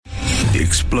The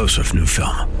explosive new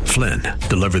film, Flynn,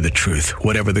 deliver the truth,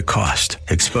 whatever the cost,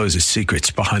 exposes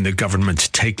secrets behind the government's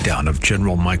takedown of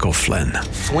General Michael Flynn.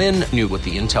 Flynn knew what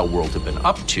the intel world had been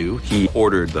up to. He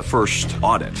ordered the first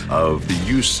audit of the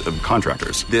use of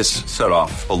contractors. This set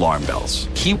off alarm bells.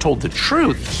 He told the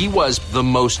truth. He was the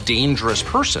most dangerous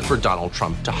person for Donald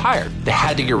Trump to hire. They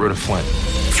had to get rid of Flynn.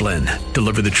 Flynn,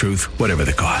 deliver the truth, whatever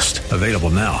the cost. Available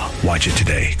now. Watch it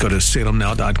today. Go to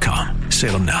salemnow.com.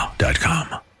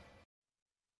 salemnow.com.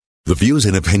 The views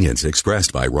and opinions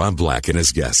expressed by Rob Black and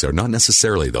his guests are not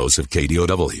necessarily those of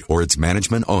KDOW or its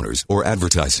management, owners, or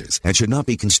advertisers and should not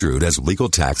be construed as legal,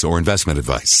 tax, or investment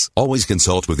advice. Always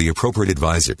consult with the appropriate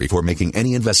advisor before making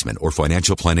any investment or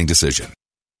financial planning decision.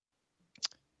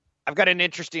 I've got an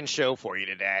interesting show for you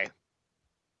today.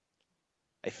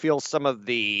 I feel some of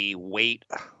the weight,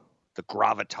 the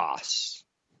gravitas,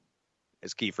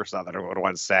 as Kiefer Sutherland would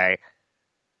once say.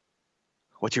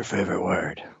 What's your favorite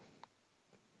word?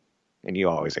 And you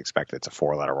always expect it's a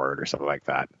 4-letter word or something like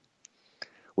that.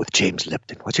 With James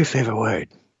Lipton. What's your favorite word?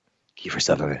 Kiefer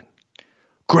Sutherland.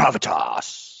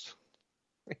 Gravitas.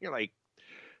 You're like,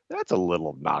 that's a little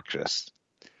obnoxious.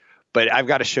 But I've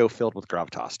got a show filled with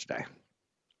gravitas today.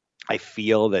 I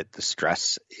feel that the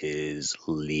stress is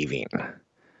leaving.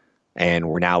 And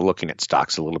we're now looking at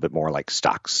stocks a little bit more like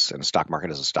stocks. And a stock market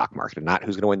is a stock market and not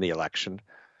who's going to win the election.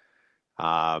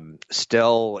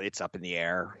 Still, it's up in the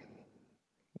air.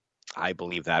 I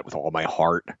believe that with all my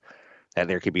heart, that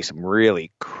there could be some really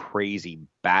crazy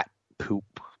bat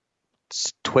poop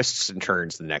twists and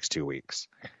turns in the next 2 weeks.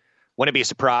 Wouldn't be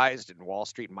surprised, and Wall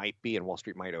Street might be, and Wall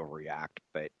Street might overreact,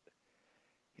 but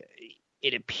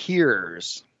it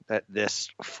appears that this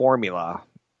formula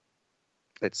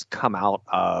that's come out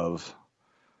of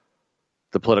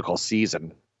the political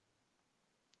season,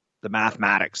 the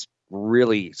mathematics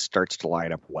really starts to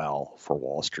line up well for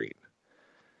Wall Street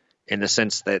in the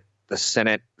sense that the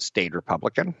Senate stayed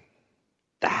Republican.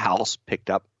 The House picked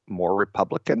up more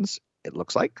Republicans, it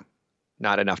looks like.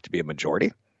 Not enough to be a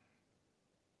majority.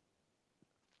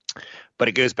 But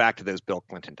it goes back to those Bill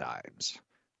Clinton times.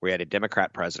 We had a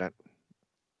Democrat president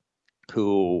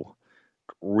who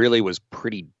really was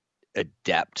pretty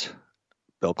adept.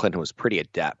 Bill Clinton was pretty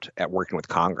adept at working with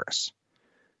Congress.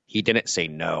 He didn't say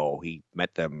no. He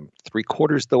met them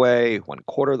 3/4 of the way,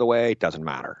 1/4 of the way, doesn't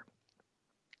matter.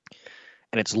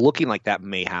 And it's looking like that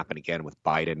may happen again with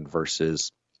Biden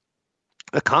versus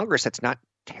a Congress that's not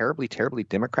terribly, terribly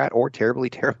Democrat or terribly,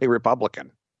 terribly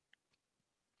Republican.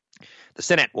 The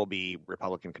Senate will be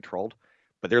Republican controlled,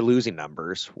 but they're losing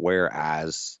numbers,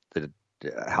 whereas the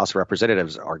House of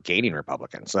Representatives are gaining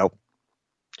Republican. So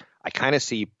I kind of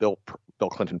see Bill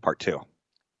Clinton part 2.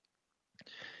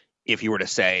 If you were to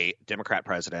say Democrat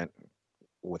president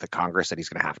with a Congress that he's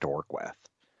going to have to work with.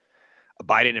 A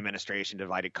Biden administration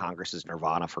divided Congress's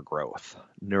nirvana for growth.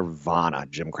 Nirvana,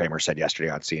 Jim Cramer said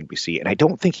yesterday on CNBC, and I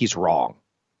don't think he's wrong.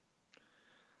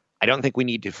 I don't think we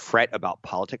need to fret about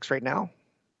politics right now.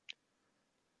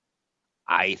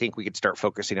 I think we could start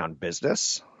focusing on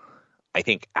business. I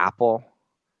think Apple,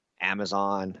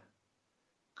 Amazon,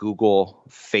 Google,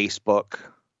 Facebook,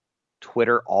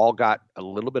 Twitter all got a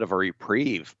little bit of a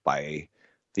reprieve by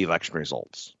the election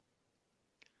results.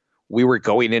 We were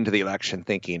going into the election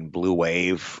thinking blue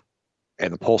wave,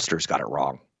 and the pollsters got it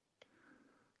wrong.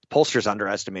 The pollsters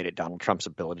underestimated Donald Trump's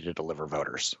ability to deliver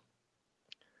voters.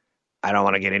 I don't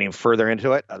want to get any further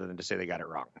into it other than to say they got it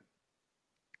wrong.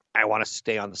 I want to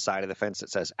stay on the side of the fence that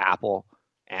says Apple,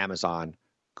 Amazon,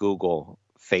 Google,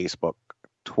 Facebook,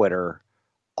 Twitter,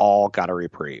 all got a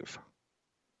reprieve.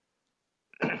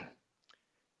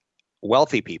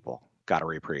 Wealthy people got a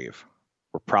reprieve.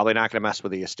 We're probably not going to mess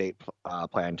with the estate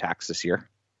plan tax this year.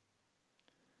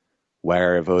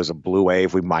 Where if it was a blue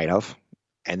wave, we might have.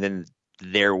 And then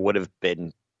there would have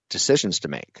been decisions to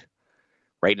make.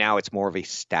 Right now, it's more of a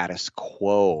status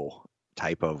quo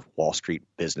type of Wall Street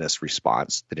business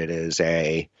response than it is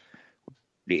it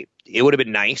would have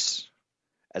been nice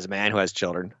as a man who has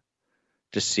children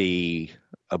to see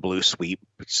a blue sweep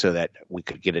so that we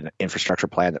could get an infrastructure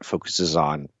plan that focuses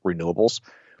on renewables.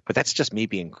 But that's just me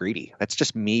being greedy. That's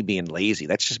just me being lazy.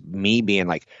 That's just me being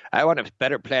like, I want a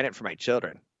better planet for my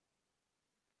children.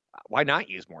 Why not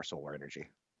use more solar energy?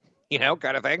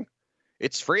 Kind of thing.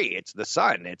 It's free. It's the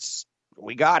sun.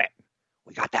 We got it.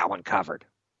 We got that one covered.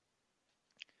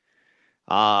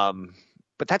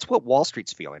 But that's what Wall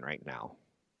Street's feeling right now,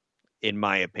 in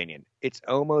my opinion. It's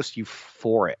almost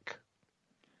euphoric.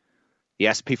 The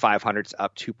S&P 500's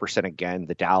up 2% again.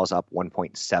 The Dow's up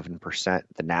 1.7%.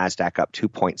 The NASDAQ up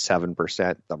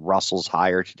 2.7%. The Russell's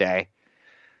higher today.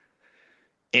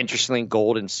 Interestingly,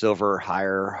 gold and silver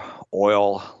higher,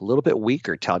 oil a little bit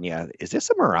weaker, telling you, is this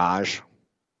a mirage?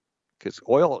 Because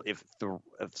oil, if the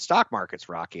stock market's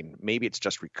rocking, maybe it's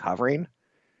just recovering.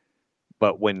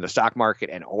 But when the stock market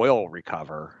and oil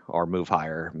recover or move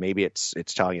higher, maybe it's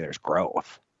telling you there's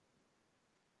growth.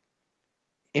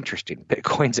 Interesting.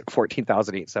 Bitcoin's at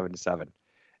 14,877.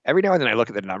 Every now and then I look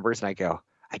at the numbers and I go,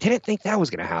 I didn't think that was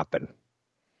going to happen.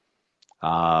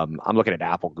 I'm looking at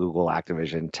Apple, Google,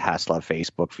 Activision, Tesla,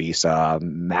 Facebook, Visa,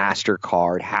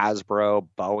 MasterCard, Hasbro,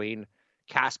 Boeing,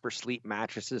 Casper Sleep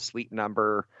Mattresses, Sleep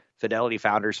Number, Fidelity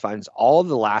Founders Funds. All of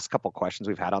the last couple questions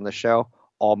we've had on this show,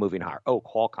 all moving higher. Oh,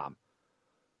 Qualcomm.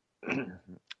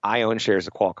 I own shares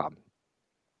of Qualcomm.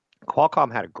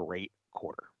 Qualcomm had a great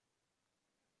quarter.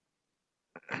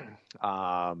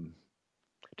 To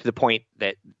the point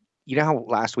that, you know how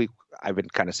last week I've been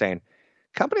kind of saying,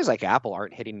 companies like Apple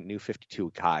aren't hitting new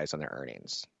 52-week highs on their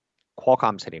earnings.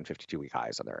 Qualcomm's hitting 52-week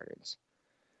highs on their earnings.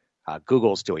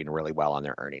 Google's doing really well on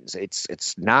their earnings.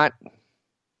 It's not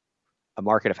a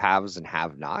market of haves and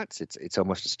have-nots. It's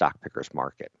almost a stock picker's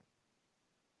market.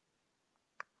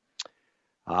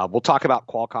 We'll talk about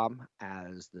Qualcomm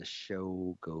as the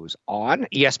show goes on.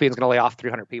 ESPN's going to lay off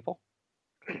 300 people.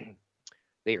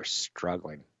 They are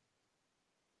struggling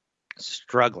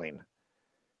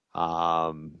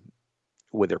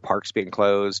with their parks being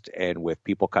closed and with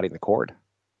people cutting the cord.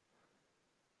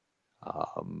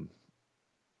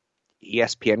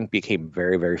 ESPN became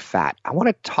very, very fat. I want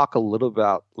to talk a little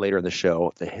about later in the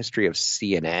show the history of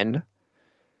CNN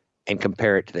and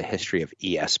compare it to the history of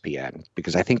ESPN,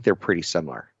 because I think they're pretty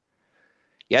similar.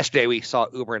 Yesterday, we saw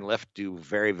Uber and Lyft do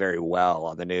very, very well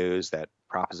on the news that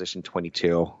Proposition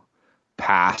 22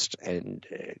 passed and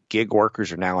gig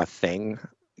workers are now a thing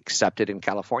accepted in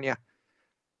California.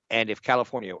 And if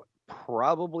California,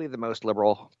 probably the most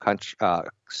liberal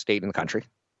state in the country,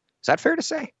 is that fair to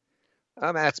say?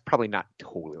 That's probably not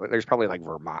totally. There's probably like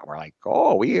Vermont, where like,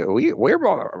 oh, we're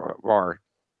more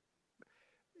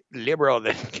liberal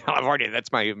than California.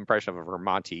 That's my impression of a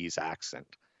Vermontese accent.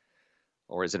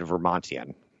 Or is it a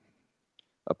Vermontian?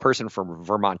 A person from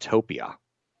Vermontopia.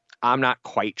 I'm not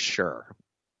quite sure.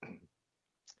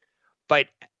 But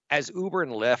as Uber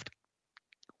and Lyft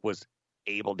was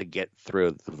able to get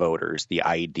through the voters the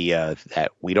idea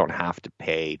that we don't have to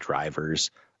pay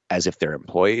drivers as if they're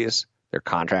employees, they're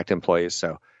contract employees,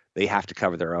 so they have to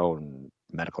cover their own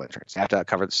medical insurance. They have to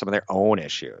cover some of their own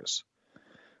issues.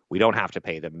 We don't have to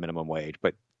pay the minimum wage.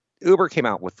 But Uber came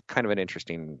out with kind of an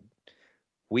interesting,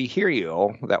 we hear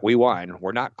you that we won.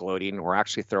 We're not gloating. We're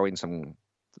actually throwing some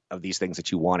of these things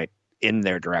that you wanted in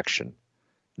their direction.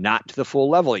 Not to the full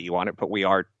level that you want it, but we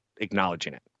are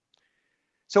acknowledging it.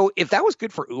 So if that was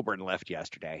good for Uber and Lyft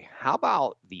yesterday, how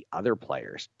about the other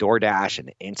players, DoorDash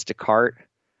and Instacart?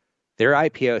 Their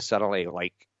IPO suddenly,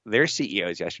 like their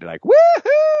CEOs yesterday, like,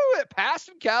 woohoo, it passed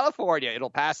in California. It'll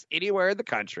pass anywhere in the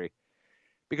country.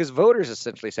 Because voters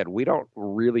essentially said, we don't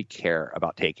really care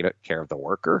about taking care of the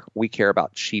worker. We care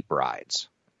about cheap rides.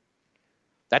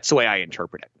 That's the way I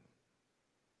interpret it.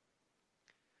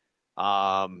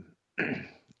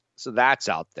 So that's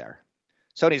out there.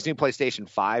 Sony's new PlayStation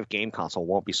 5 game console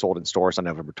won't be sold in stores on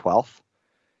November 12th.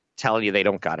 Telling you they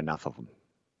don't got enough of them.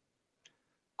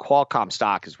 Qualcomm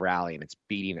stock is rallying. It's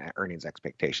beating earnings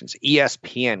expectations.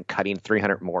 ESPN cutting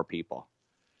 300 more people.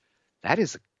 That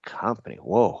is a company.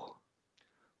 Whoa.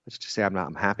 Let's just say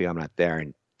I'm happy I'm not there.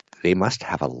 And they must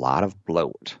have a lot of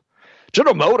bloat.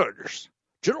 General Motors.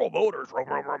 Vroom, vroom,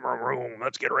 vroom, vroom.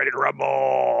 Let's get ready to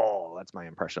rumble. That's my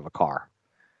impression of a car.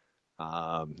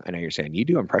 I know you're saying, you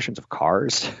do impressions of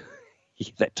cars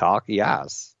that talk?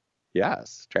 Yes.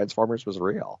 Transformers was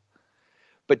real.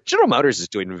 But General Motors is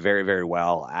doing very, very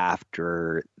well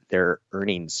after their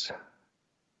earnings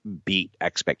beat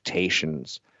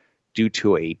expectations due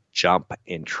to a jump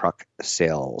in truck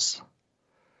sales.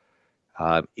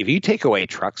 If you take away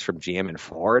trucks from GM and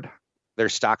Ford, their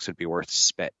stocks would be worth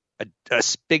spit. A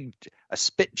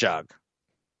spit jug.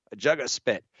 A jug of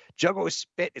spit. Jug of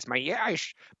spit is my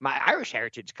Irish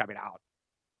heritage coming out.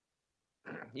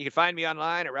 You can find me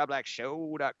online at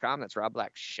robblackshow.com. That's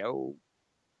robblackshow.com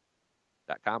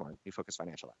or New Focus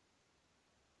Financial.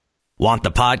 Want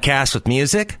the podcast with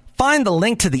music? Find the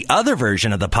link to the other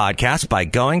version of the podcast by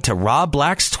going to Rob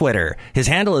Black's Twitter. His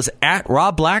handle is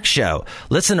 @RobBlackShow.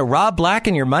 Listen to Rob Black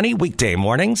and Your Money weekday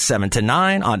mornings, 7 to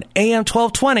 9 on AM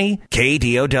 1220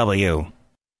 KDOW.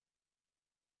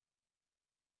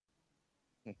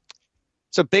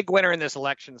 So big winner in this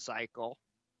election cycle.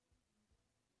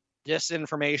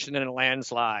 Disinformation and a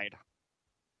landslide.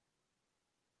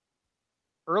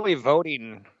 Early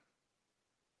voting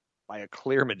by a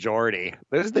clear majority.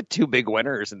 Those are the two big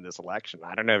winners in this election.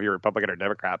 I don't know if you're Republican or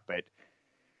Democrat, but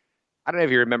I don't know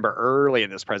if you remember early in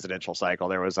this presidential cycle,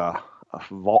 there was a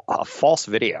false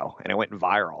video, and it went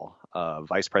viral, of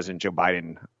Vice President Joe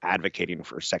Biden advocating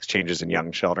for sex changes in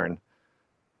young children.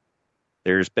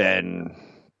 There's been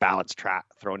ballots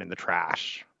thrown in the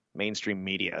trash, mainstream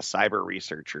media, cyber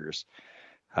researchers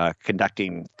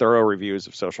conducting thorough reviews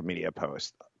of social media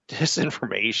posts.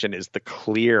 Disinformation is the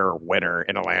clear winner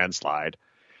in a landslide,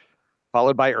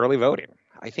 followed by early voting.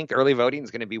 I think early voting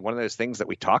is going to be one of those things that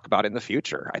we talk about in the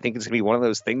future. I think it's going to be one of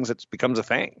those things that becomes a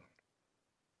thing.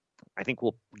 I think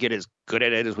we'll get as good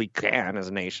at it as we can as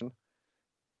a nation.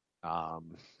 But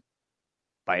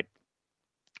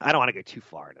I don't want to go too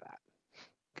far into that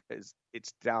because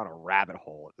it's down a rabbit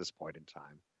hole at this point in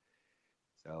time.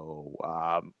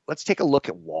 So let's take a look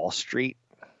at Wall Street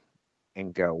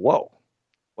and go, whoa,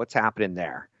 what's happening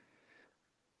there?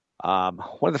 One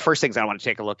of the first things I want to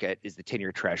take a look at is the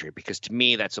 10-year Treasury, because to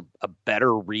me, that's a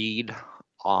better read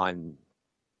on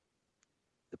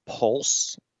the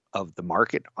pulse of the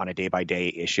market on a day-by-day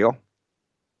issue,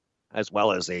 as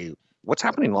well as what's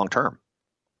happening long-term.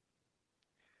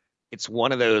 It's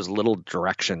one of those little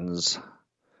directions,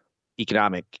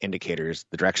 economic indicators,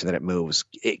 the direction that it moves,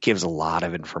 it gives a lot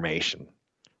of information.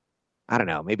 I don't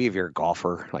know, maybe if you're a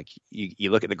golfer, like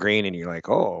you look at the green and you're like,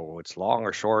 oh, it's long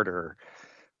or short or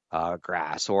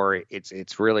grass, or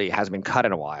it's really hasn't been cut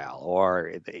in a while,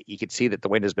 or you can see that the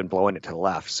wind has been blowing it to the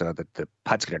left so that the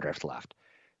putt's going to drift left.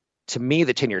 To me,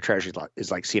 the 10-year Treasury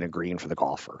is like seeing a green for the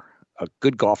golfer. A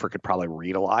good golfer could probably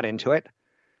read a lot into it.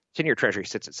 10-year Treasury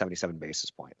sits at 77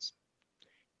 basis points.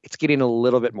 It's getting a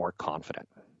little bit more confident.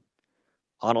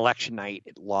 On election night,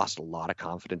 it lost a lot of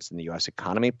confidence in the U.S.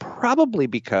 economy, probably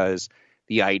because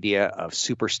the idea of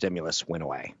super stimulus went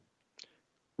away,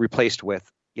 replaced with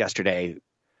yesterday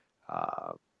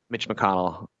Mitch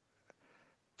McConnell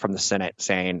from the Senate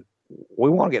saying, we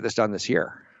want to get this done this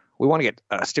year. We want to get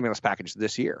a stimulus package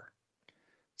this year.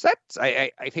 So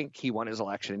I think he won his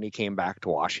election and he came back to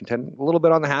Washington a little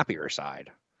bit on the happier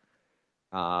side.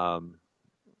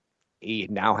 He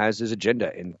now has his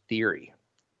agenda in theory.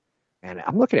 And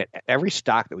I'm looking at every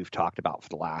stock that we've talked about for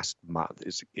the last month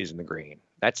is in the green.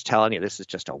 That's telling you this is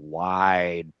just a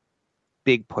wide,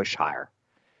 big push higher.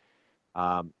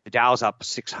 The Dow's up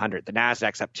 600. The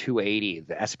Nasdaq's up 280.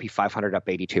 The S&P 500 up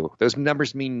 82. Those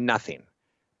numbers mean nothing.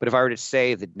 But if I were to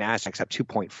say the Nasdaq's up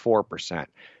 2.4%,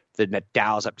 the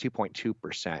Dow's up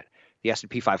 2.2%, the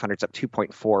S&P 500's up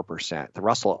 2.4%, the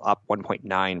Russell up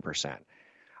 1.9%.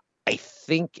 I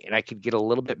think, and I could get a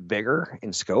little bit bigger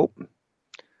in scope,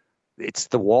 it's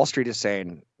the Wall Street is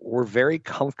saying we're very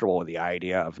comfortable with the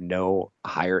idea of no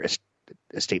higher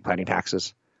estate planning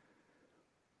taxes.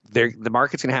 The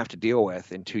market's going to have to deal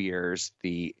with in 2 years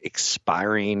the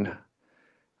expiring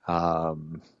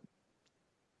Trump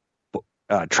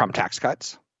tax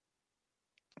cuts,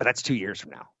 but that's 2 years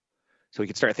from now. So we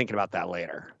can start thinking about that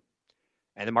later.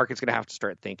 And the market's going to have to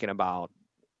start thinking about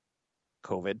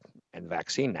COVID and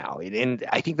vaccine now. And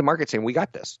I think the market's saying, we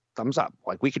got this. Thumbs up.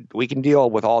 Like we can deal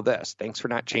with all this. Thanks for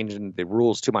not changing the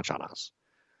rules too much on us.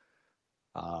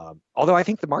 Although I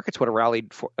think the markets would have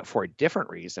rallied for a different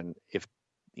reason if,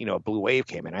 a blue wave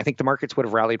came in. I think the markets would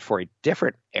have rallied for a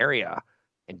different area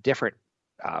and different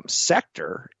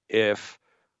sector if,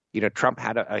 Trump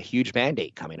had a huge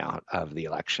mandate coming out of the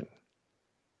election.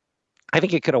 I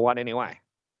think it could have won anyway.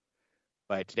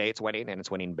 But today it's winning, and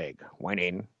it's winning big.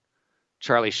 Winning.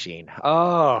 Charlie Sheen.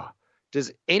 Oh,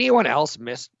 does anyone else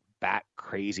miss bat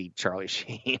crazy Charlie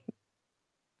Sheen?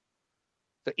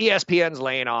 So ESPN's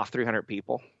laying off 300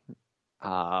 people.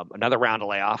 Another round of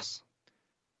layoffs.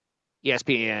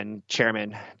 ESPN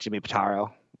chairman Jimmy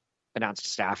Pitaro announced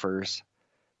to staffers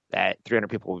that 300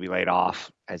 people will be laid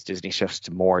off as Disney shifts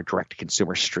to more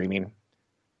direct-to-consumer streaming.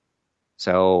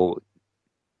 So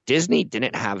Disney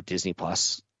didn't have Disney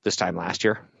Plus this time last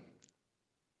year.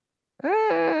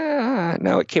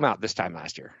 No, it came out this time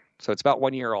last year. So it's about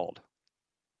 1 year old.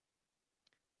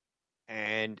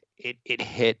 And it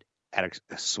hit at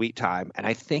a sweet time. And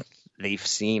I think they've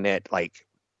seen it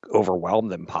overwhelm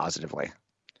them positively.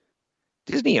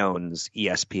 Disney owns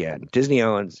ESPN. Disney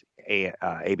owns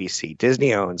ABC.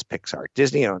 Disney owns Pixar.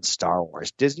 Disney owns Star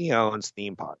Wars. Disney owns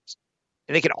theme parks.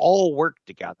 And they can all work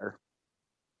together.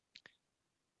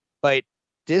 But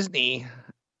Disney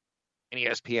and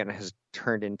ESPN has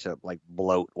turned into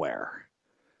bloatware.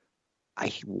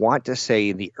 I want to say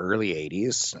in the early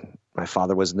 80s, my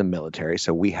father was in the military,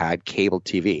 so we had cable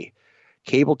TV.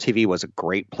 Cable TV was a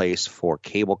great place for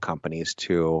cable companies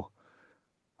to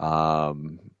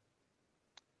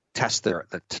test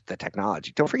the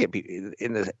technology. Don't forget,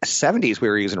 in the 70s, we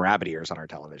were using rabbit ears on our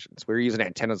televisions. We were using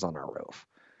antennas on our roof.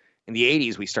 In the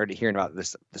 80s, we started hearing about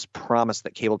this promise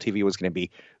that cable TV was going to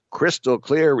be crystal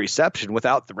clear reception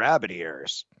without the rabbit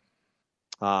ears.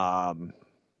 And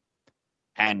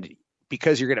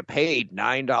because you're going to pay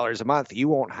 $9 a month, you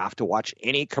won't have to watch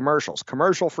any commercials,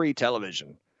 commercial-free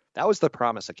television. That was the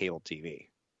promise of cable TV.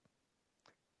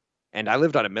 And I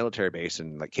lived on a military base,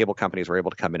 and like cable companies were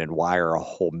able to come in and wire a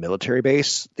whole military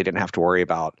base. They didn't have to worry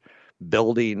about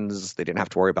buildings. They didn't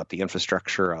have to worry about the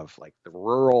infrastructure of like the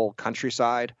rural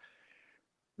countryside.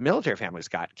 Military families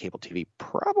got cable TV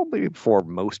probably before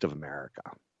most of America.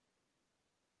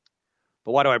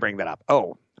 But why do I bring that up?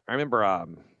 Oh, I remember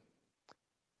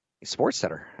Sports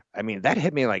Center. I mean, that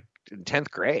hit me like in 10th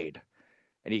grade.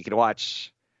 And you could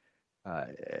watch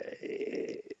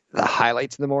the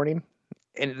highlights in the morning.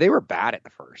 And they were bad at the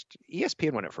first.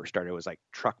 ESPN, when it first started, was like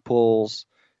truck pulls.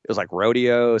 It was like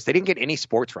rodeos. They didn't get any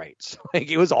sports rights. Like,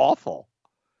 it was awful.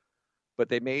 But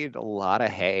they made a lot of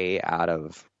hay out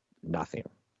of nothing.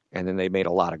 And then they made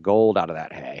a lot of gold out of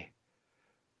that hay.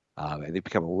 And they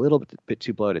become a little bit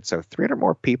too bloated. So 300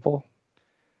 more people,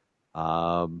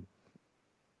 200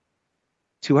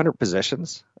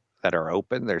 positions that are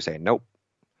open. They're saying, nope.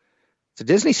 So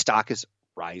Disney stock is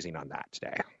rising on that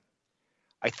today.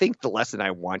 I think the lesson I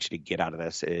want you to get out of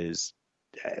this is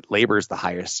labor is the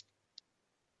highest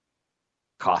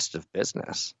cost of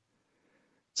business.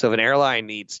 So if an airline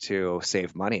needs to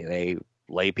save money, they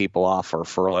lay people off or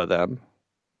furlough them.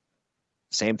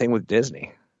 Same thing with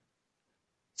Disney.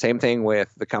 Same thing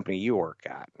with the company you work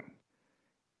at.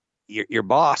 Your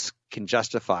boss can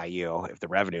justify you if the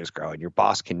revenue is growing. Your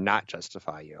boss cannot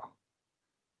justify you.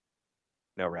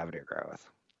 No revenue growth.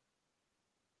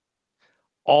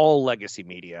 All legacy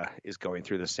media is going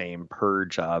through the same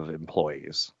purge of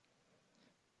employees.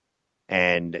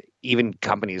 And even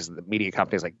companies, the media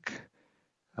companies like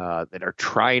that are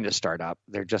trying to start up,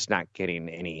 they're just not getting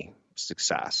any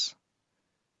success.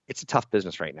 It's a tough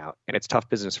business right now, and it's tough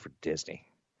business for Disney,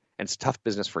 and it's tough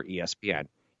business for ESPN.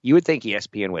 You would think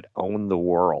ESPN would own the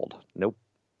world. Nope.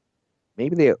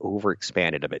 Maybe they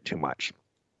overexpanded a bit too much.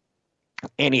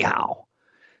 Anyhow,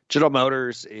 General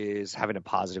Motors is having a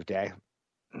positive day.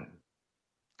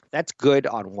 That's good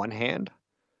on one hand,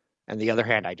 and the other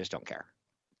hand, I just don't care.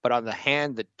 But on the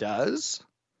hand that does,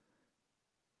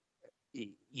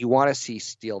 you want to see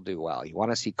steel do well. You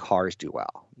want to see cars do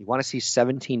well. You want to see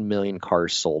 17 million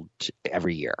cars sold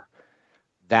every year.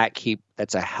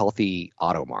 That's a healthy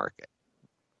auto market.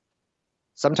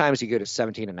 Sometimes you go to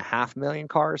 17.5 million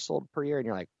cars sold per year, and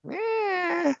you're like,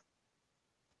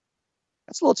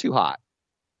 that's a little too hot.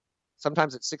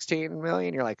 Sometimes it's 16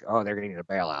 million, you're like, oh, they're going to need a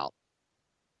bailout.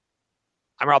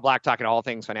 I'm Rob Black, talking all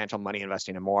things financial, money,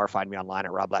 investing, and more. Find me online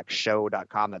at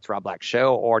robblackshow.com. That's Rob Black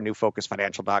Show, or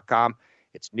newfocusfinancial.com.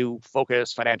 It's New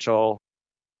Focus Financial.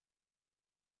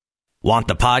 Want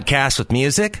the podcast with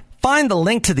music? Find the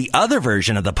link to the other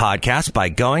version of the podcast by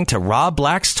going to Rob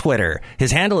Black's Twitter.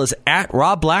 His handle is at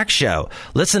Rob Black Show.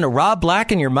 Listen to Rob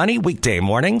Black and Your Money weekday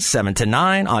mornings, 7 to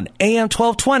 9 on AM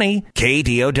 1220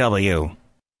 KDOW.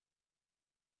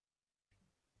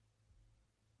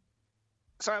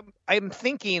 So I'm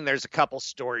thinking there's a couple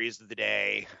stories of the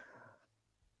day.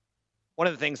 One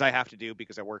of the things I have to do,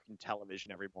 because I work in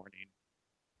television every morning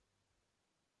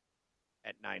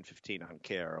at 9:15 on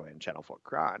KRO and Channel 4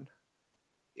 Kron,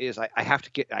 is I have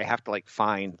to like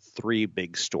find three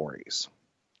big stories,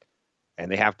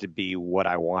 and they have to be what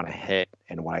I want to hit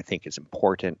and what I think is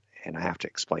important, and I have to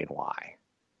explain why.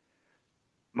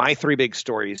 My three big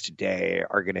stories today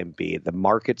are going to be the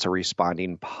markets are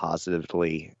responding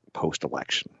positively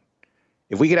post-election.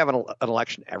 If we could have an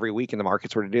election every week and the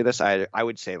markets were to do this, I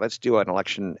would say let's do an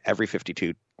election every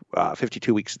 52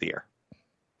 weeks of the year,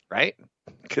 right?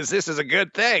 Because this is a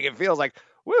good thing. It feels like,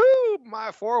 woohoo,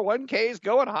 my 401k is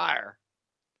going higher.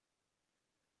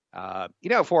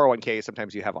 401k,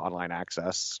 sometimes you have online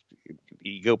access.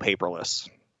 You go paperless.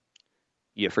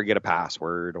 You forget a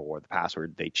password, or the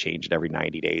password, they change it every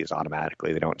 90 days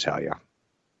automatically. They don't tell you.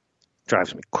 It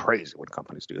drives me crazy when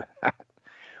companies do that.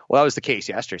 Well, that was the case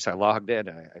yesterday. So I logged in.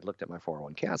 I looked at my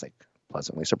 401k. I was like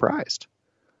pleasantly surprised.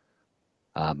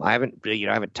 I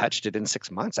haven't touched it in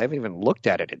 6 months. I haven't even looked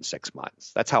at it in 6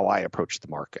 months. That's how I approach the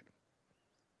market.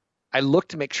 I look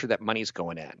to make sure that money's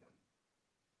going in,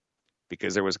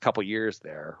 because there was a couple years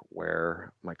there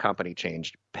where my company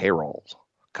changed payroll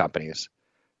companies,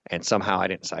 and somehow I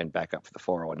didn't sign back up for the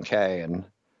 401k, and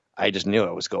I just knew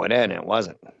it was going in, and it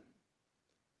wasn't.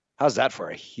 How's that for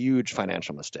a huge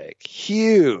financial mistake?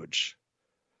 Huge.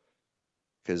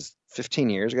 Because 10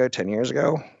 years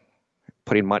ago,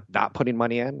 not putting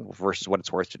money in versus what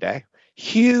it's worth today.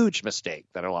 Huge mistake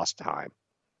that I lost time.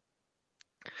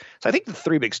 So I think the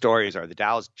three big stories are the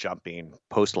Dow's jumping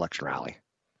post-election rally.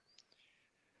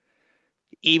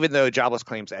 Even though jobless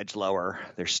claims edge lower,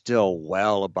 they're still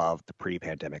well above the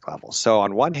pre-pandemic levels. So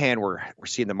on one hand, we're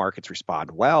seeing the markets respond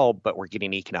well, but we're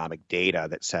getting economic data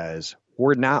that says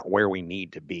we're not where we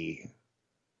need to be.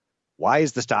 Why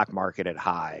is the stock market at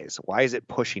highs? Why is it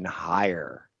pushing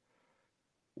higher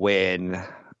when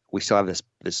we still have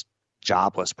this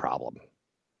jobless problem?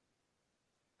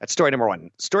 That's story number one.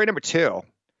 Story number two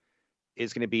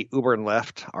is going to be Uber and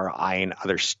Lyft are eyeing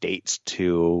other states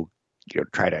to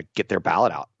try to get their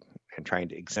ballot out and trying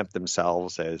to exempt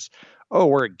themselves as, oh,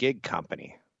 we're a gig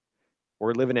company.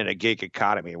 We're living in a gig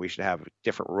economy. We should have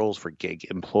different rules for gig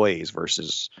employees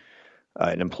versus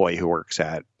an employee who works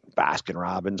at Baskin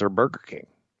Robbins or Burger King.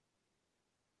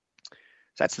 So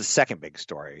that's the second big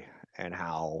story, and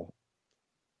how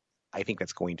I think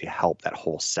that's going to help that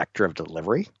whole sector of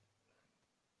delivery.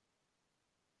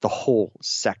 The whole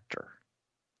sector.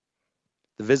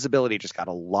 The visibility just got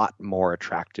a lot more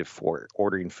attractive for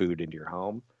ordering food into your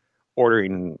home,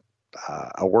 ordering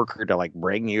a worker to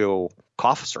bring you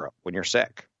cough syrup when you're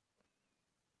sick.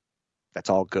 That's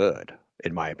all good,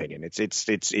 in my opinion.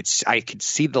 It's. I can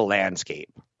see the landscape.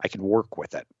 I can work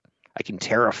with it. I can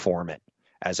terraform it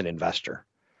as an investor.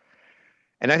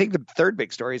 And I think the third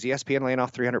big story is ESPN laying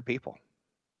off 300 people.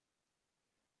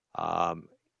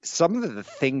 Some of the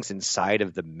things inside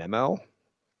of the memo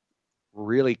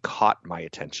really caught my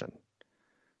attention.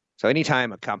 So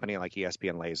anytime a company like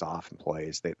ESPN lays off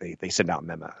employees, they send out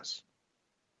memos.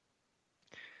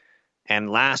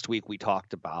 And last week we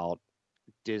talked about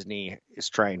Disney is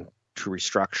trying to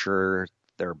restructure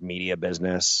their media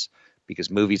business because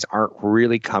movies aren't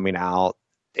really coming out.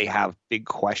 They have big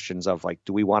questions of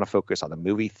do we want to focus on the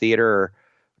movie theater?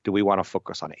 Do we want to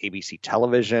focus on ABC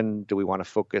television? Do we want to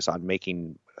focus on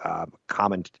making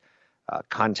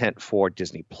content for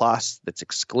Disney Plus that's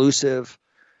exclusive?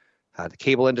 The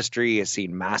cable industry has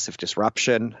seen massive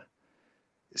disruption.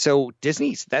 So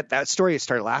Disney's that story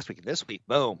started last week, and this week,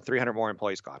 boom, 300 more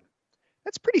employees gone.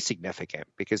 That's pretty significant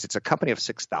because it's a company of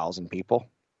 6,000 people,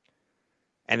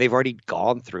 and they've already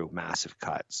gone through massive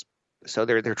cuts. So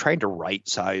they're trying to right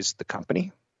size the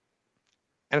company,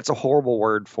 and it's a horrible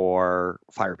word for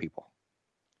fire people.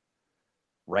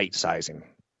 Right sizing.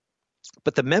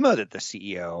 But the memo that the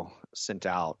CEO sent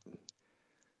out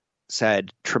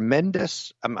said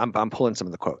tremendous, I'm pulling some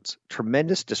of the quotes,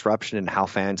 tremendous disruption in how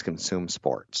fans consume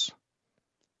sports.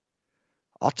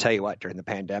 I'll tell you what, during the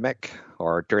pandemic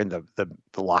or during the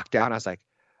lockdown, I was like,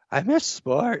 I miss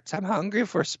sports. I'm hungry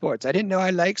for sports. I didn't know I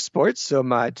liked sports so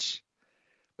much.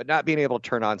 But not being able to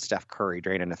turn on Steph Curry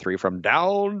draining a three from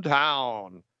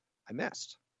downtown, I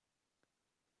missed.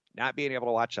 Not being able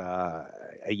to watch a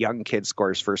young kid score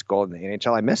his first goal in the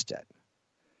NHL, I missed it.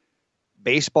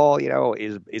 Baseball,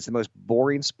 is the most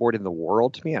boring sport in the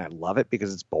world to me, and I love it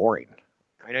because it's boring.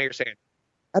 I know you're saying,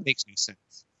 that makes no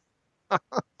sense.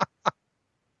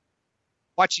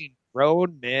 Watching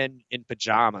grown men in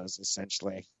pajamas,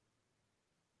 essentially,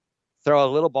 throw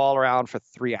a little ball around for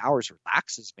 3 hours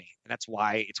relaxes me, and that's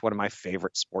why it's one of my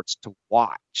favorite sports to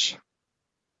watch.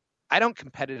 I don't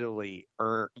competitively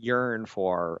yearn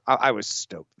for. I was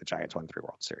stoked the Giants won 3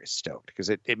 World Series, stoked because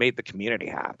it made the community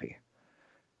happy.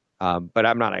 But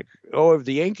I'm not like, if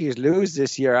the Yankees lose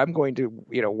this year, I'm going to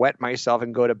wet myself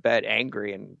and go to bed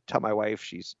angry and tell my wife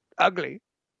she's ugly.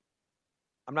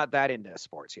 I'm not that into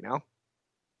sports,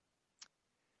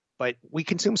 But we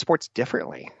consume sports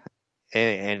differently,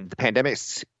 and the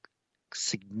pandemic's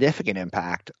significant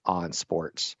impact on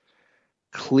sports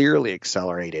clearly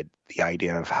accelerated the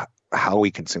idea of how we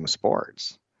consume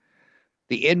sports.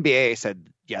 The NBA said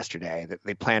yesterday that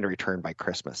they plan to return by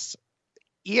Christmas.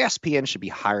 ESPN should be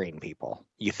hiring people,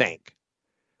 you think,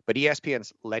 but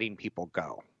ESPN's letting people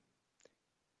go.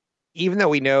 Even though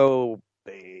we know,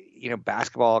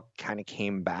 basketball kind of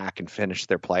came back and finished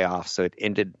their playoffs, so it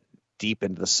ended deep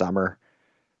into the summer.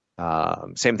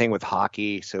 Same thing with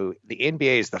hockey. So the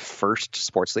NBA is the first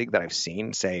sports league that I've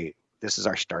seen say, this is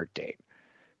our start date.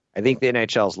 I think the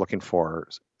NHL is looking for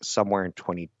somewhere in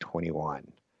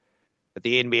 2021. But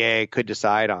the NBA could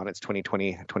decide on its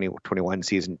 2020-2021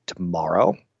 season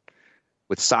tomorrow,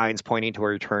 with signs pointing to a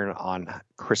return on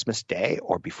Christmas Day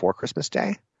or before Christmas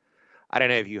Day. I don't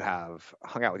know if you have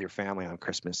hung out with your family on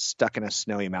Christmas, stuck in a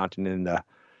snowy mountain in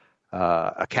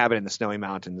a cabin in the snowy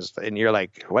mountains, and you're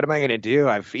like, what am I going to do?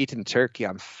 I've eaten turkey.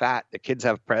 I'm fat. The kids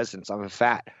have presents. I'm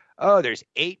fat. Oh, there's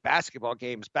 8 basketball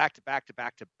games back to back to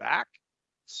back to back.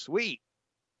 Sweet.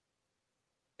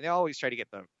 And they always try to get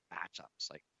the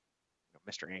matchups. Like,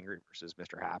 Mr. Angry versus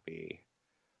Mr. Happy,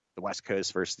 the West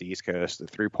Coast versus the East Coast, the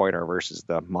three-pointer versus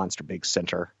the Monster Big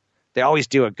Center. They always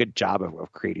do a good job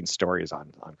of creating stories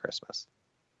on Christmas.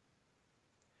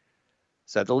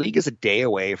 So the league is a day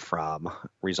away from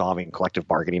resolving collective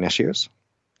bargaining issues.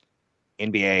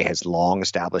 NBA has long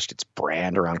established its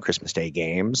brand around Christmas Day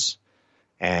games,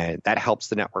 and that helps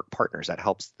the network partners. That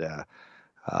helps the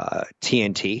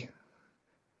TNT.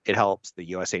 It helps the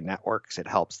USA Networks. It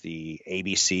helps the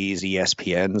ABCs,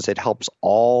 ESPNs. It helps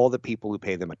all the people who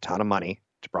pay them a ton of money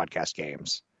to broadcast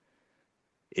games.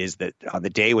 Is that on the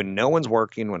day when no one's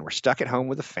working, when we're stuck at home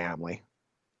with the family,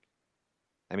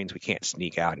 that means we can't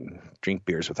sneak out and drink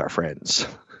beers with our friends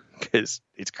because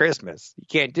it's Christmas. You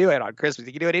can't do it on Christmas.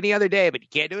 You can do it any other day, but you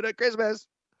can't do it on Christmas.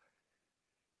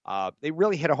 They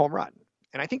really hit a home run.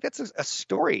 And I think that's a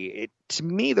story. To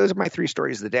me, those are my three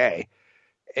stories of the day.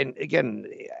 And again,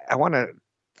 I want to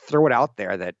throw it out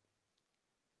there that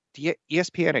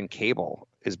ESPN and cable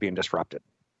is being disrupted.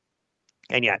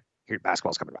 And yet, here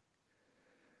basketball's coming back.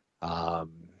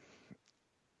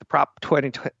 The Prop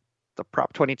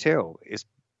 22 is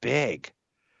big.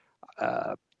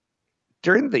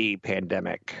 During the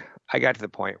pandemic, I got to the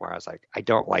point where I was like, I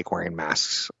don't like wearing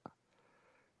masks.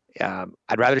 I'd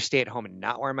rather stay at home and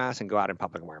not wear a mask and go out in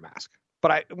public and wear a mask.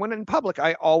 But when in public,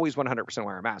 I always 100%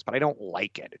 wear a mask, but I don't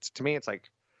like it. To me, it's like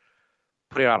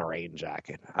putting on a rain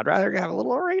jacket. I'd rather have a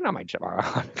little rain on my jacket.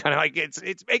 Kind of like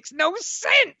it makes no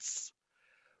sense.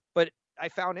 But I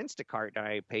found Instacart and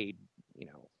I paid,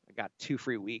 I got 2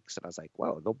 free weeks and I was like,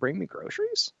 whoa, they'll bring me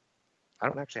groceries? I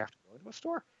don't actually have to go into a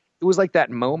store. It was like that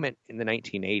moment in the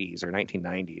 1980s or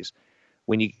 1990s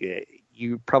when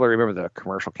you probably remember the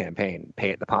commercial campaign, Pay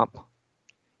at the Pump.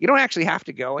 You don't actually have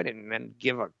to go in and then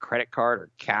give a credit card or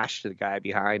cash to the guy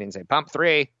behind and say, pump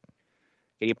 3.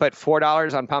 Can you put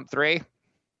 $4 on pump 3?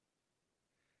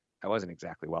 I wasn't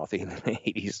exactly wealthy in the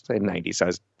 80s and 90s, so I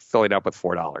was filling up with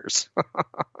 $4.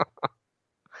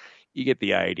 You get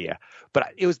the idea.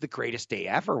 But it was the greatest day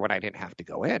ever when I didn't have to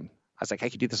go in. I was like, I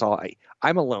could do this all.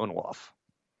 I'm a lone wolf.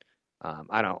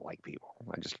 I don't like people.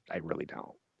 I really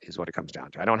don't, is what it comes down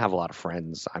to. I don't have a lot of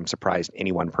friends. I'm surprised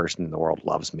any one person in the world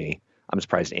loves me. I'm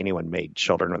surprised anyone made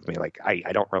children with me. Like,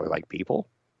 I don't really like people.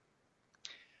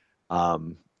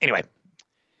 Anyway,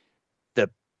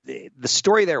 the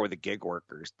story there with the gig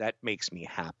workers, that makes me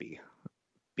happy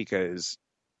because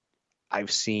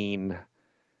I've seen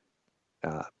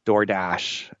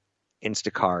DoorDash,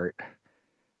 Instacart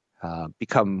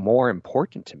become more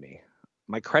important to me.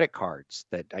 My credit cards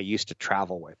that I used to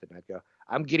travel with, and I'd go,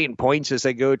 I'm getting points as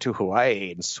I go to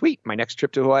Hawaii, and sweet, my next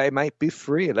trip to Hawaii might be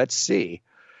free. Let's see.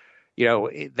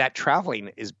 That traveling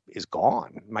is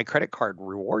gone. My credit card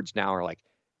rewards now are like,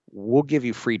 we'll give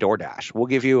you free DoorDash. We'll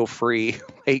give you a free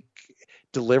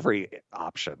delivery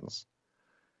options.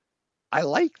 I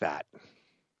like that.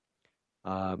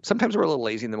 Sometimes we're a little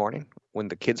lazy in the morning when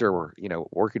the kids are,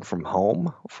 working from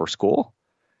home for school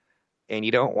and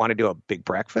you don't want to do a big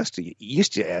breakfast. You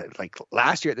used to, like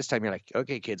last year at this time, you're like,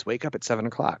 okay, kids, wake up at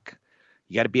 7:00.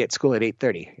 You got to be at school at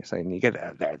 8:30. So you get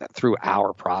that through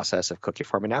our process of cooking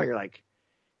for me. Now you're like,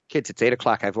 kids, it's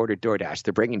 8:00. I've ordered DoorDash.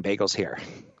 They're bringing bagels here.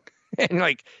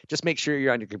 And just make sure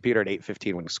you're on your computer at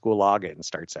 8:15 when school login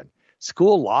starts in.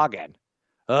 School login.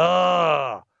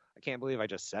 Oh, I can't believe I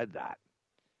just said that.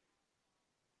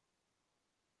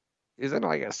 Isn't it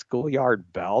like a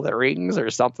schoolyard bell that rings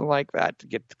or something like that to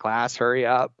get to class? Hurry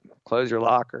up, close your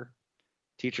locker.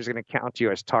 Teacher's going to count you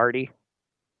as tardy.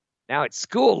 Now it's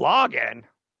school login.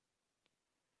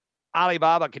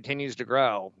 Alibaba continues to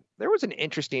grow. There was an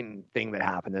interesting thing that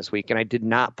happened this week, and I did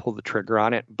not pull the trigger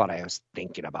on it, but I was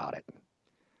thinking about it.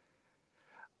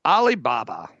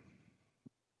 Alibaba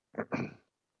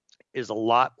is a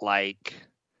lot like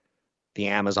the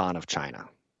Amazon of China.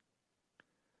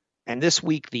 And this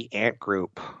week, the Ant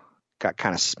Group got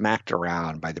kind of smacked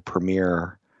around by the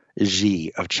Premier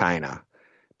Xi of China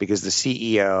because the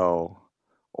CEO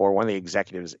or one of the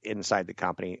executives inside the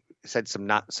company said some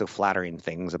not so flattering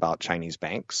things about Chinese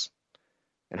banks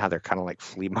and how they're kind of like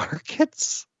flea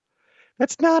markets.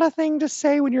 That's not a thing to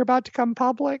say when you're about to come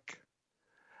public.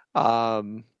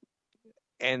 And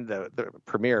the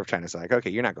premier of China is like, okay,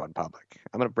 you're not going public.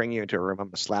 I'm going to bring you into a room. I'm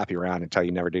going to slap you around until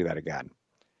you never do that again.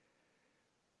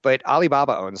 But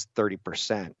Alibaba owns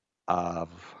 30% of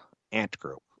Ant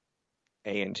Group,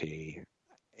 A&T.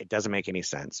 It doesn't make any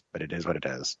sense, but it is what it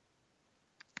is.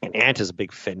 And Ant is a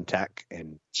big fintech,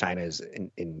 and China is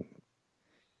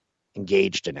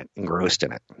engaged in it, engrossed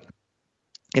in it.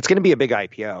 It's going to be a big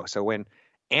IPO. So when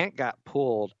Ant got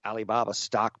pulled, Alibaba's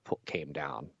stock came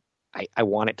down. I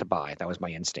wanted to buy. That was my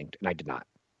instinct, and I did not.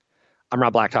 I'm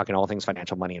Rob Black, talking all things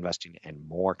financial, money, investing, and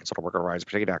more. Consult a worker rise,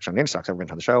 particular action on any stocks ever been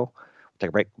on the show. We'll take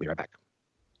a break. We'll be right back.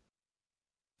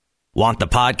 Want the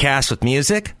podcast with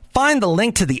music? Find the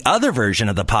link to the other version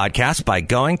of the podcast by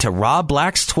going to Rob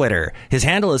Black's Twitter. His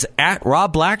handle is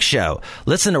 @RobBlackShow.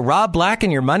 Listen to Rob Black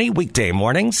and Your Money weekday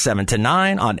mornings, 7 to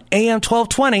 9 on AM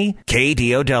 1220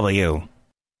 KDOW.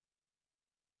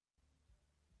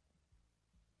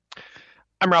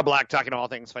 I'm Rob Black, talking all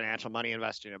things financial, money,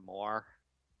 investing, and more.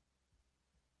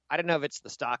 I don't know if it's the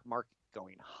stock market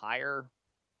going higher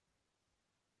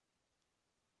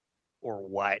or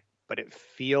what, but it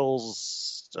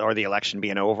feels, or the election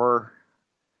being over.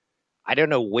 I don't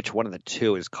know which one of the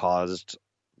two has caused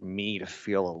me to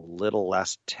feel a little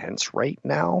less tense right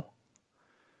now.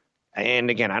 And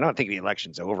again, I don't think the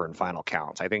election's over in final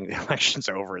counts. I think the election's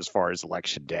over as far as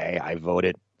election day. I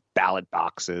voted, ballot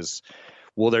boxes.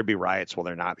 Will there be riots? Will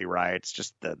there not be riots?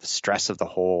 Just the stress of the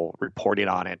whole reporting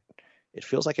on it. It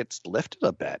feels like it's lifted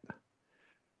a bit.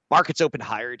 Markets opened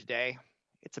higher today.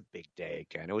 It's a big day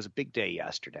again. It was a big day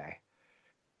yesterday.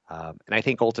 And I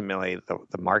think ultimately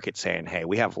the market's saying, hey,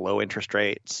 we have low interest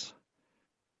rates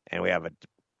and we have a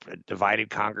divided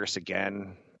Congress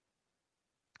again.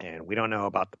 And we don't know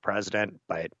about the president,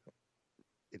 but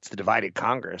it's the divided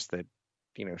Congress that,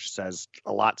 says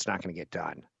a lot's not going to get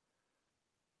done.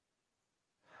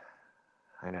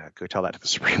 I know, go tell that to the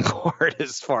Supreme Court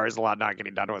as far as a lot not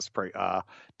getting done with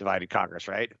divided Congress,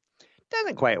 right?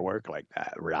 Doesn't quite work like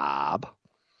that, Rob.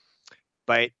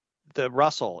 But the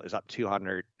Russell is up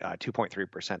 2.3%.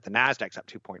 The Nasdaq's up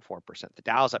 2.4%. The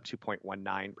Dow's up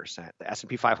 2.19%. The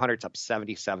S&P 500's up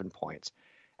 77 points.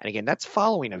 And again, that's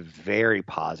following a very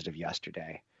positive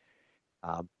yesterday.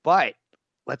 But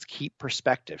let's keep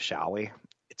perspective, shall we?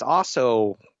 It's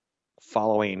also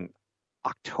following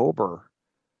October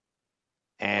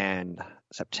and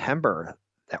September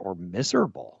that were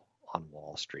miserable on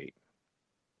Wall Street.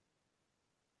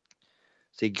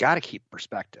 So you got to keep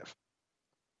perspective.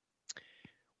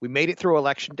 We made it through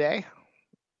Election Day,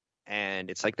 and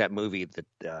it's like that movie, the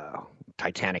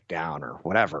Titanic Down or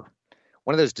whatever.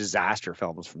 One of those disaster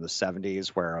films from the 70s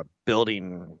where a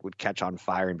building would catch on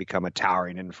fire and become a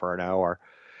towering inferno, or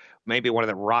maybe one of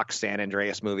the Rock San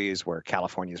Andreas movies where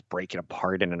California is breaking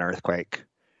apart in an earthquake.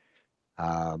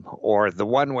 Or the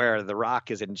one where the rock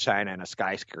is in China and a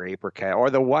skyscraper, or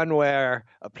the one where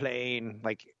a plane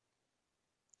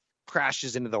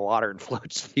crashes into the water and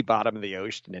floats to the bottom of the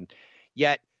ocean. And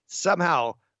yet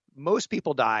somehow most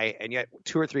people die, and yet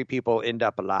 2 or 3 people end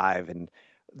up alive. And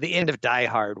the end of Die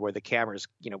Hard, where the cameras,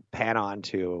 pan on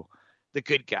to the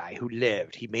good guy who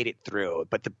lived, he made it through,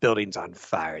 but the building's on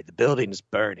fire. The building's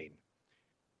burning.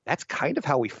 That's kind of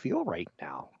how we feel right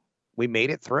now. We made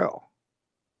it through.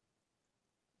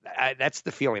 That's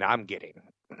the feeling I'm getting.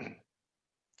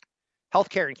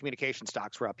 Healthcare and communication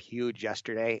stocks were up huge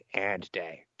yesterday and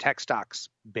today. Tech stocks,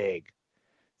 big.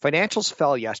 Financials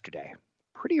fell yesterday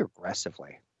pretty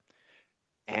aggressively.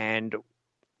 And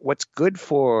what's good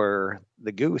for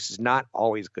the goose is not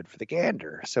always good for the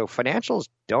gander. So financials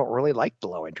don't really like the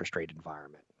low interest rate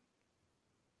environment.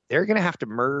 They're going to have to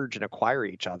merge and acquire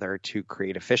each other to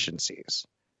create efficiencies,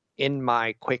 in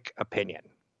my quick opinion.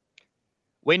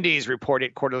 Wendy's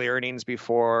reported quarterly earnings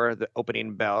before the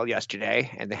opening bell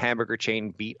yesterday, and the hamburger chain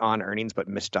beat on earnings but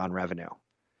missed on revenue.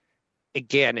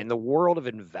 Again, in the world of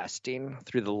investing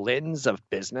through the lens of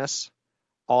business,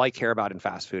 all I care about in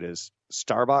fast food is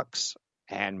Starbucks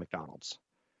and McDonald's.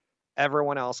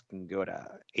 Everyone else can go to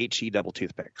HE double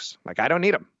toothpicks. I don't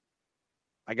need them.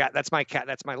 That's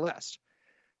my list.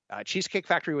 Cheesecake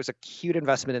Factory was a cute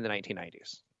investment in the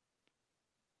 1990s.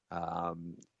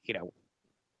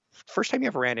 First time you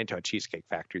ever ran into a Cheesecake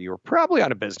Factory, you were probably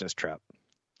on a business trip.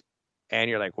 And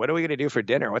you're like, what are we going to do for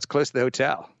dinner? What's close to the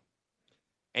hotel?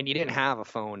 And you didn't have a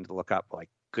phone to look up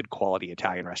good quality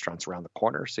Italian restaurants around the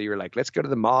corner. So you were like, let's go to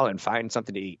the mall and find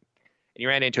something to eat. And you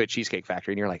ran into a Cheesecake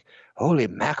Factory and you're like, holy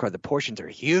mackerel, the portions are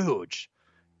huge.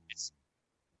 It's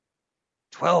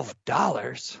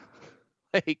 $12.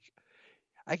 I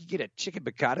could get a chicken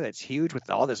piccata that's huge with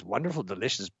all this wonderful,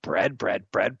 delicious bread.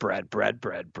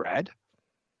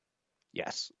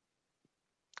 Yes.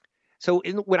 So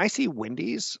when I see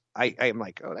Wendy's, I am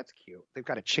like, oh, that's cute. They've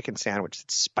got a chicken sandwich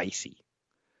that's spicy.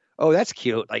 Oh, that's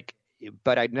cute.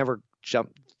 But I'd never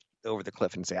jump over the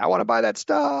cliff and say, I want to buy that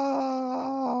stock.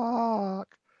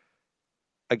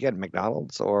 Again,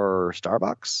 McDonald's or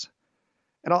Starbucks.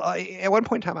 And at one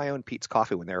point in time, I owned Pete's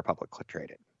Coffee when they were publicly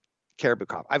traded. Caribou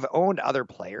Coffee. I've owned other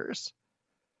players.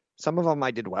 Some of them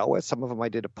I did well with. Some of them I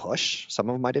did a push. Some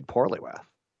of them I did poorly with.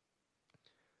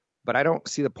 But I don't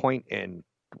see the point in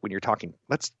when you're talking,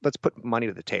 let's put money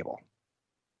to the table.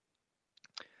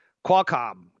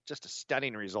 Qualcomm, just a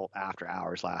stunning result after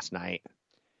hours last night.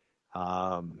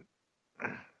 And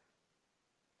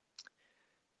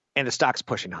the stock's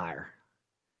pushing higher.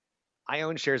 I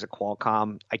own shares of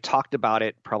Qualcomm. I talked about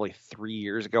it probably 3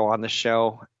 years ago on the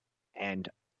show, and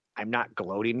I'm not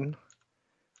gloating.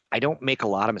 I don't make a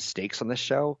lot of mistakes on this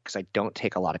show because I don't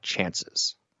take a lot of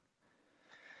chances.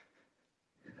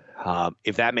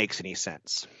 If that makes any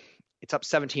sense. It's up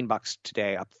 $17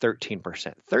 today, up 13%.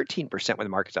 13% when the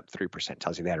market's up 3%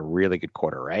 tells you they had a really good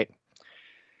quarter, right?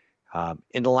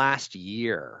 In the last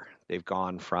year, they've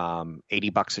gone from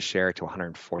 $80 a share to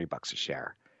 $140 a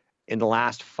share. In the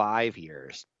last 5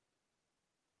 years,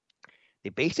 they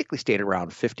basically stayed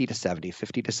around 50 to 70,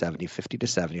 50 to 70, 50 to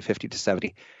 70, 50 to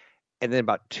 70. And then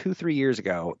about 2-3 years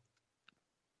ago,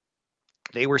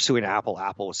 they were suing Apple.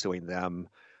 Apple was suing them.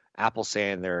 Apple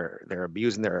saying they're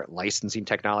abusing their licensing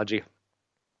technology,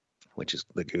 which is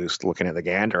the goose looking at the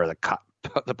gander, or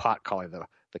the pot calling the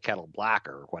kettle black,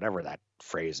 or whatever that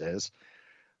phrase is.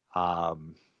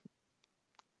 And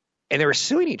they were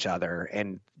suing each other,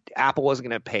 and Apple wasn't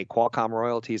going to pay Qualcomm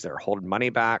royalties. They were holding money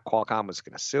back. Qualcomm was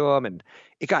going to sue them, and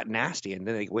it got nasty. And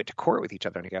then they went to court with each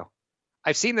other, and they go,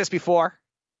 I've seen this before.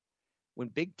 When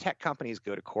big tech companies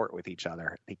go to court with each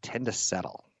other, they tend to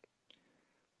settle.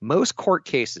 Most court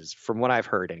cases, from what I've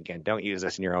heard, and again, don't use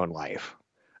this in your own life,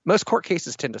 most court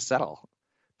cases tend to settle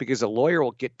because a lawyer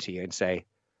will get to you and say,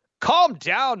 calm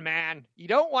down, man. You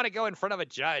don't want to go in front of a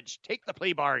judge. Take the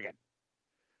plea bargain.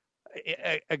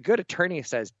 A good attorney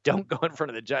says, don't go in front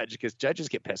of the judge, because judges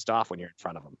get pissed off when you're in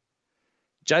front of them.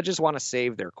 Judges want to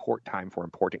save their court time for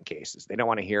important cases. They don't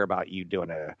want to hear about you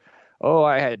doing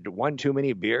I had one too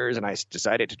many beers and I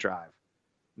decided to drive.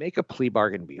 Make a plea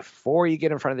bargain before you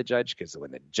get in front of the judge, because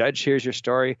when the judge hears your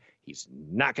story, he's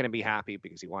not going to be happy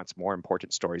because he wants more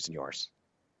important stories than yours.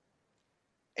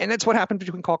 And that's what happened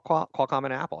between Qualcomm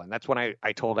and Apple. And that's when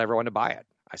I told everyone to buy it.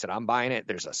 I said, I'm buying it.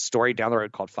 There's a story down the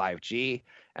road called 5G.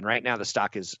 And right now the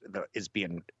stock its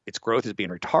growth is being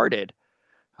retarded,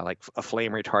 like a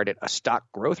flame retarded, a stock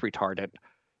growth retarded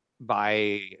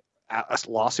by a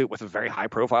lawsuit with a very high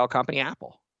profile company,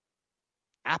 Apple.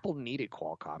 Apple needed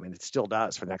Qualcomm, and it still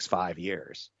does for the next 5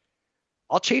 years.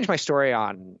 I'll change my story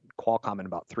on Qualcomm in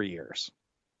about 3 years.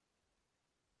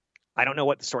 I don't know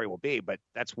what the story will be, but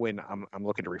that's when I'm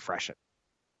looking to refresh it.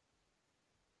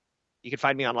 You can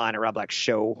find me online at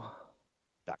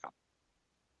robblackshow.com.